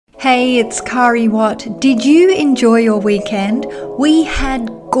Hey, it's Kari Watt. Did you enjoy your weekend? We had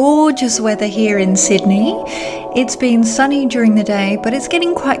gorgeous weather here in Sydney. It's been sunny during the day, but it's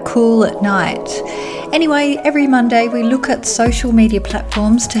getting quite cool at night. Anyway, every Monday we look at social media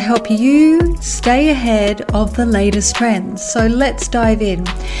platforms to help you stay ahead of the latest trends. So let's dive in.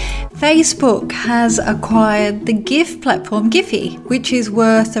 Facebook has acquired the GIF platform Giphy, which is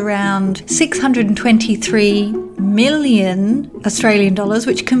worth around 623 million Australian dollars,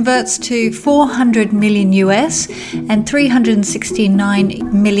 which converts to 400 million US and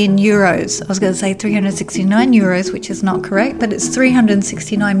 369 million euros. I was going to say 369 euros, which is not correct, but it's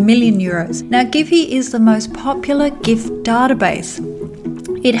 369 million euros. Now, Giphy is the most popular GIF database.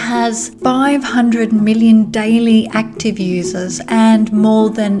 It has 500 million daily active users and more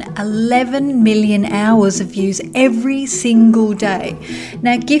than 11 million hours of use every single day.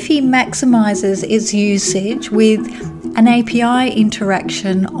 Now, Giphy maximizes its usage with an API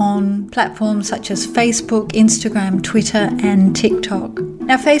interaction on platforms such as Facebook, Instagram, Twitter, and TikTok.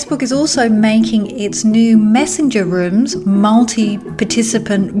 Now, Facebook is also making its new Messenger Rooms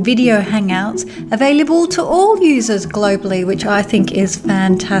multi-participant video hangouts available to all users globally, which I think is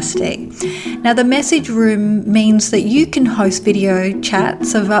fantastic. Now, the Message Room means that you can host video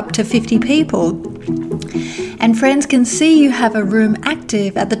chats of up to 50 people. And friends can see you have a room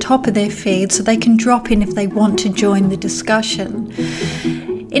active at the top of their feed, so they can drop in if they want to join the discussion.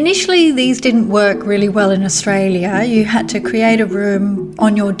 Initially, these didn't work really well in Australia. You had to create a room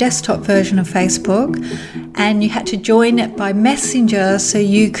on your desktop version of Facebook, and you had to join it by Messenger so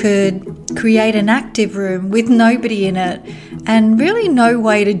you could create an active room with nobody in it and really no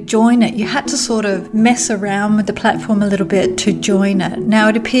way to join it. You had to sort of mess around with the platform a little bit to join it. Now,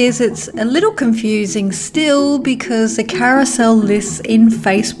 it appears it's a little confusing still because the carousel lists in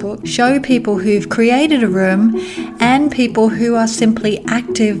Facebook show people who've created a room and people who are simply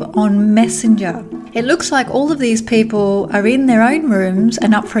active on Messenger. It looks like all of these people are in their own rooms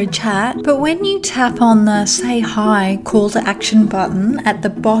and up for a chat, but when you tap on the Say Hi call to action button at the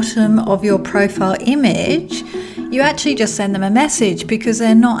bottom of your profile image, you actually just send them a message because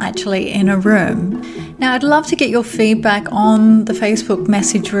they're not actually in a room. Now, I'd love to get your feedback on the Facebook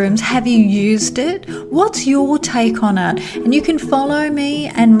message rooms. Have you used it? What's your take on it? And you can follow me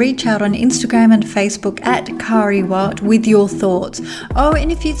and reach out on Instagram and Facebook at Kari Watt with your thoughts. Oh,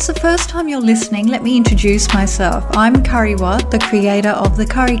 and if it's the first time you're listening, let me introduce myself. I'm Kari Watt, the creator of the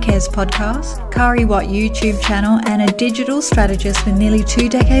Kari Cares podcast, Kari Watt YouTube channel, and a digital strategist with nearly 2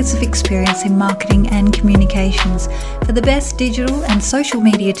 decades of experience in marketing and communications. For the best digital and social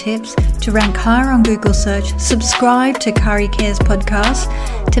media tips to rank higher on Google search, subscribe to Kari Cares podcast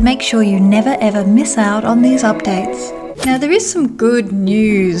to make sure you never ever miss out on these updates. Now, there is some good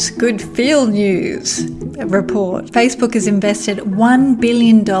news, good feel news report. Facebook has invested $1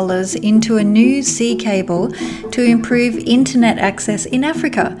 billion into a new sea cable to improve internet access in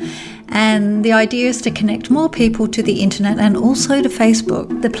Africa. And the idea is to connect more people to the internet and also to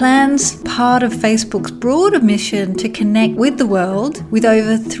Facebook. The plan's part of Facebook's broader mission to connect with the world with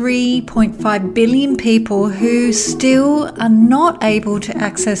over 3.5 billion people who still are not able to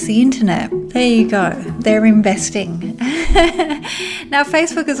access the internet. There you go. They're investing. Now,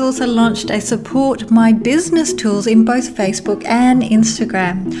 Facebook has also launched a Support My Business tools in both Facebook and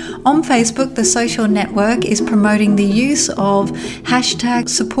Instagram. On Facebook, the social network is promoting the use of hashtag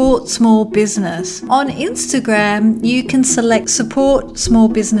Support Small Business. On Instagram, you can select Support Small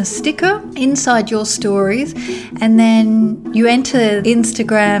Business sticker inside your stories, and then you enter the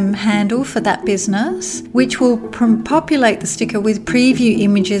Instagram handle for that business, which will populate the sticker with preview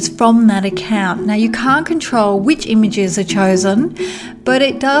images from that account. Now, you can't control which images are chosen, but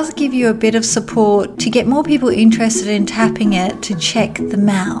it does give you a bit of support to get more people interested in tapping it to check them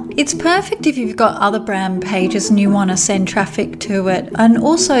out. It's perfect if you've got other brand pages and you want to send traffic to it, and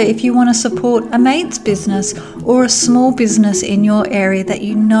also if you want to support a mate's business or a small business in your area that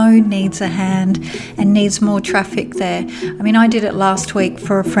you know needs a hand and needs more traffic there. I mean, I did it last week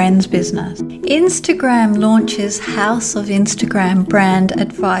for a friend's business. Instagram launches House of Instagram Brand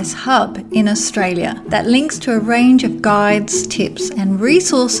Advice Hub in Australia that links to a range of guides, tips, and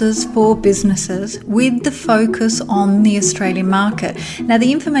resources for businesses with the focus on the Australian market. Now,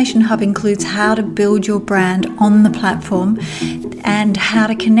 the Information Hub includes how to build your brand on the platform and how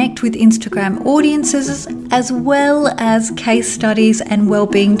to connect with Instagram audiences, as well as case studies and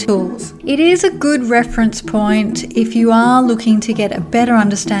wellbeing tools. It is a good reference point if you are looking to get a better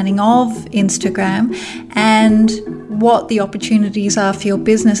understanding of Instagram and what the opportunities are for your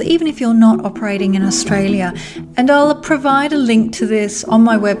business, even if you're not operating in Australia. And I'll provide a link to this on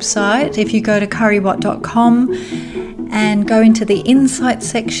my website if you go to kariwatt.com. and go into the insights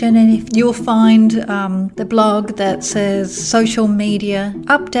section, and if you'll find the blog that says social media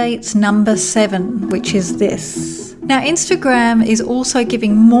updates number 7, which is this. Now, Instagram is also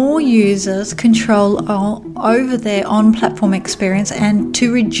giving more users control over their on-platform experience and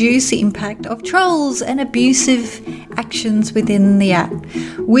to reduce the impact of trolls and abusive actions within the app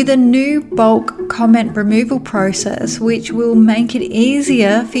with a new bulk comment removal process, which will make it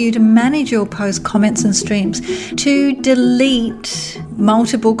easier for you to manage your post comments and streams. To delete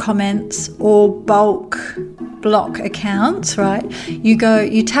multiple comments or bulk block accounts, right?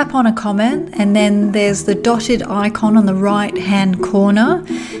 You tap on a comment, and then there's the dotted icon on the right hand corner.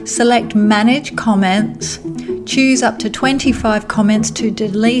 Select manage comments, choose up to 25 comments to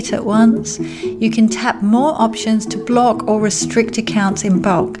delete at once. You can tap more options to block or restrict accounts in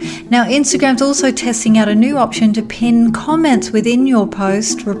bulk. Now, Instagram's also testing out a new option to pin comments within your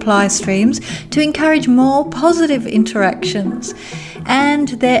post reply streams to encourage more positive interactions. And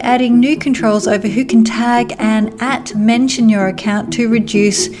they're adding new controls over who can tag and mention your account to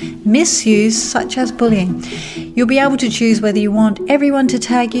reduce misuse, such as bullying. You'll be able to choose whether you want everyone to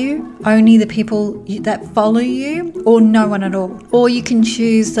tag you, only the people that follow you, or no one at all. Or you can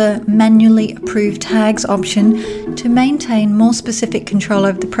choose the manually approved tags option to maintain more specific control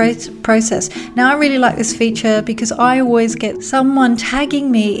over the process. Now, I really like this feature because I always get someone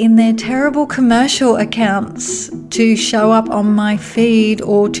tagging me in their terrible commercial accounts to show up on my feed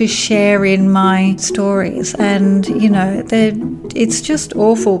or to share in my stories. And, it's just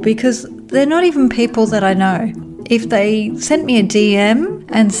awful because they're not even people that I know. If they sent me a DM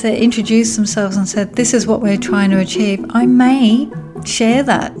and introduced themselves and said, this is what we're trying to achieve, I may share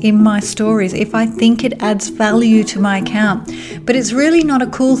that in my stories if I think it adds value to my account. But it's really not a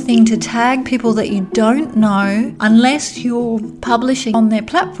cool thing to tag people that you don't know unless you're publishing on their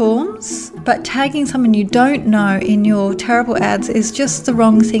platforms. But tagging someone you don't know in your terrible ads is just the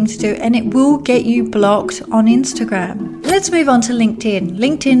wrong thing to do, and it will get you blocked on Instagram. Let's move on to LinkedIn.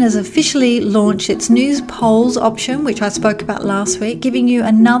 LinkedIn has officially launched its news polls option, which I spoke about last week, giving you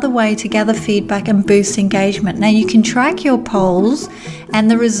another way to gather feedback and boost engagement. Now, you can track your polls and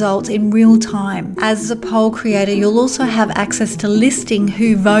the results in real time. As a poll creator, you'll also have access to listing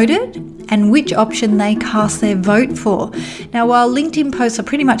who voted and which option they cast their vote for. Now, while LinkedIn posts are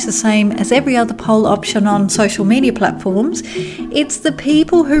pretty much the same as every other poll option on social media platforms, it's the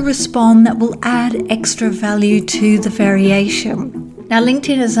people who respond that will add extra value to the variation. Now,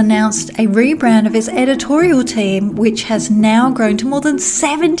 LinkedIn has announced a rebrand of its editorial team, which has now grown to more than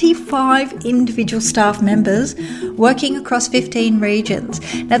 75 individual staff members working across 15 regions.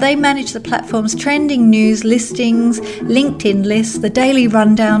 Now, they manage the platform's trending news listings, LinkedIn lists, the daily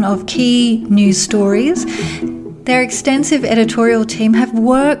rundown of key news stories. Their extensive editorial team have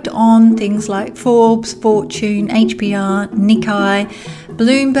worked on things like Forbes, Fortune, HBR, Nikkei,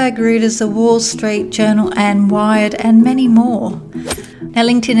 Bloomberg, Reuters, The Wall Street Journal, and Wired, and many more. Now,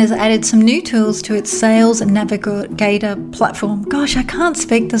 LinkedIn has added some new tools to its Sales Navigator platform. Gosh, I can't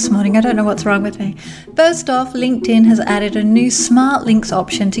speak this morning. I don't know what's wrong with me. First off, LinkedIn has added a new Smart Links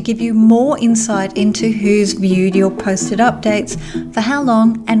option to give you more insight into who's viewed your posted updates, for how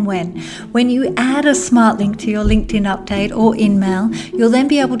long and when. When you add a Smart Link to your LinkedIn update or email, you'll then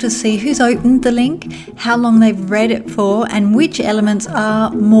be able to see who's opened the link, how long they've read it for, and which elements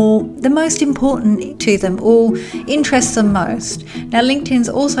are the most important to them or interest them most. Now, LinkedIn's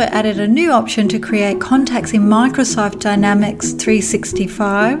also added a new option to create contacts in Microsoft Dynamics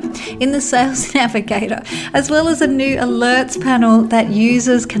 365 in the Sales Navigator, as well as a new alerts panel that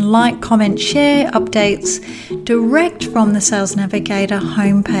users can like, comment, share updates direct from the Sales Navigator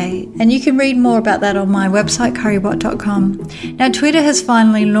homepage. And you can read more about that on my website, currywhat.com. Now, Twitter has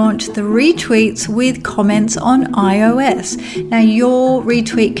finally launched the retweets with comments on iOS. Now, your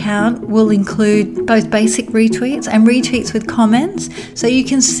retweet count will include both basic retweets and retweets with comments, so you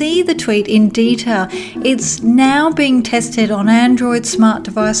can see the tweet in detail. It's now being tested on Android smart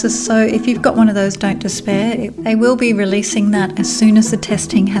devices, so if you've got one of those, don't despair. They will be releasing that as soon as the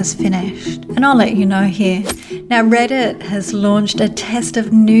testing has finished, and I'll let you know here. Now, Reddit has launched a test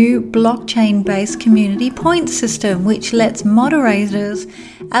of new blockchain-based community points system, which lets moderators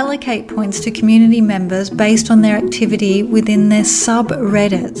allocate points to community members based on their activity within their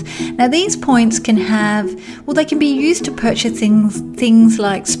subreddits. Now, these points can be used to purchase things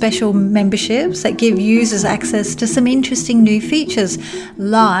like special memberships that give users access to some interesting new features,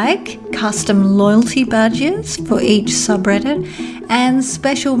 like custom loyalty badges for each subreddit, and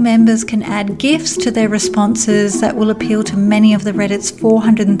special members can add gifts to their responses that will appeal to many of the Reddit's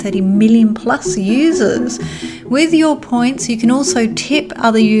 430 million plus users, With your points, you can also tip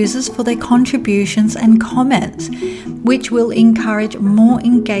other users for their contributions and comments, which will encourage more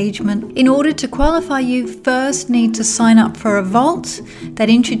engagement. In order to qualify, you first need to sign up for a vault that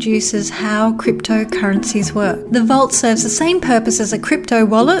introduces how cryptocurrencies work. The vault serves the same purpose as a crypto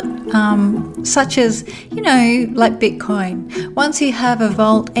wallet, such as, like Bitcoin. Once you have a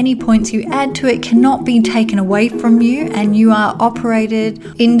vault, any points you add to it cannot be taken away from you, and you are operated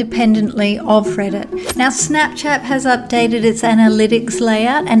independently of Reddit. Now, Snapchat has updated its analytics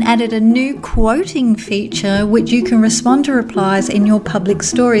layout and added a new quoting feature, which you can respond to replies in your public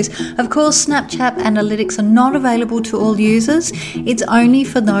stories. Of course, Snapchat analytics are not available to all users. It's only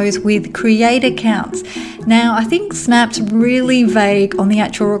for those with create accounts. Now, I think Snap's really vague on the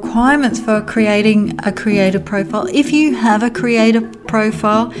actual requirements for creating a creator profile. If you have a creator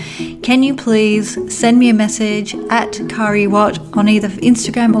profile, can you please send me a message at KariWatt on either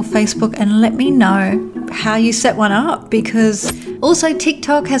Instagram or Facebook and let me know how you set one up, because also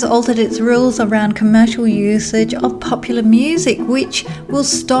TikTok has altered its rules around commercial usage of popular music, which will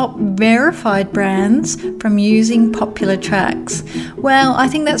stop verified brands from using popular tracks. Well, I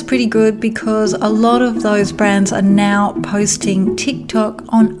think that's pretty good, because a lot of those brands are now posting TikTok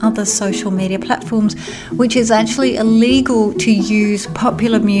on other social media platforms, which is actually illegal to use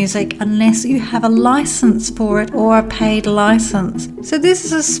popular music unless you have a license for it or a paid license. So this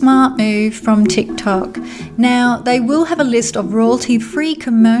is a smart move from TikTok. Now, they will have a list of royalty-free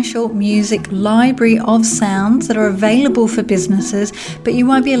commercial music library of sounds that are available for businesses, but you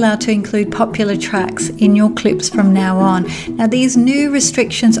won't be allowed to include popular tracks in your clips from now on. Now, these new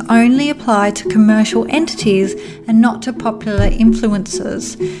restrictions only apply to commercial entities and not to popular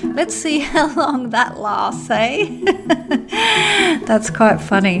influencers. Let's see how long that lasts, eh? That's quite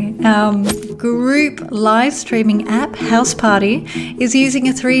funny. Group live streaming app House Party is using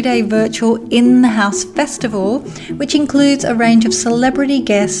a 3-day virtual in the house festival, which includes a range of celebrity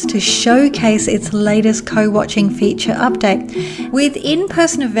guests to showcase its latest co-watching feature update. With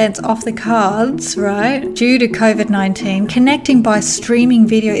in-person events off the cards, right, due to COVID-19, connecting by streaming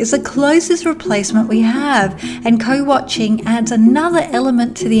video is the closest replacement we have, and co-watching adds another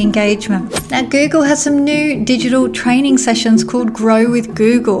element to the engagement. Now, Google has some new digital training sessions called Grow with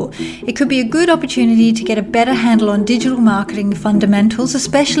Google. It could be a good opportunity to get a better handle on digital marketing fundamentals,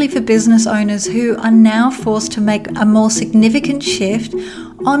 especially for business owners who are now forced to make a more significant shift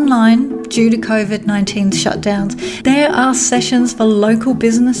online due to COVID-19 shutdowns. There are sessions for local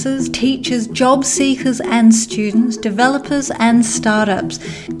businesses, teachers, job seekers and students, developers and startups.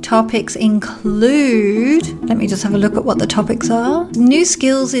 Topics include, let me just have a look at what the topics are. New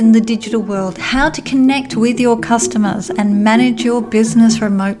skills in the digital world, how to connect with your customers and manage your business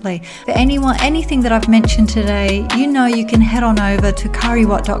remotely. For anything that I've mentioned today, you can head on over to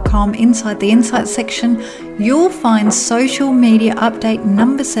kariwatt.com. Inside the Insights section, you'll find social media update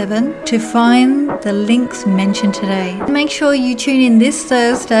number 7 to find the links mentioned today. Make sure you tune in this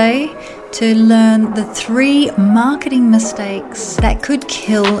Thursday to learn the 3 marketing mistakes that could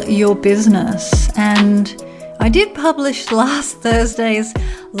kill your business. And I did publish last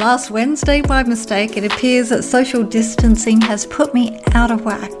Wednesday by mistake. It appears that social distancing has put me out of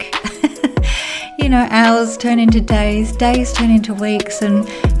whack. Hours turn into days turn into weeks, and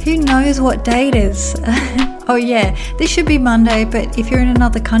who knows what day it is. Oh yeah, this should be Monday, but if you're in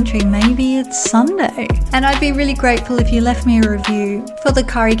another country, maybe it's Sunday. And I'd be really grateful if you left me a review for the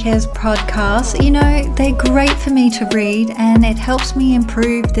Kari Cares podcast. They're great for me to read, and it helps me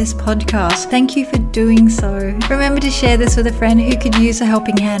improve this podcast. Thank you for doing so. Remember to share this with a friend who could use a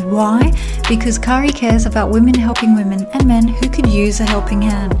helping hand. Why? Because Kari cares about women helping women and men who could use a helping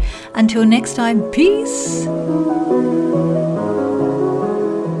hand. Until next time, peace.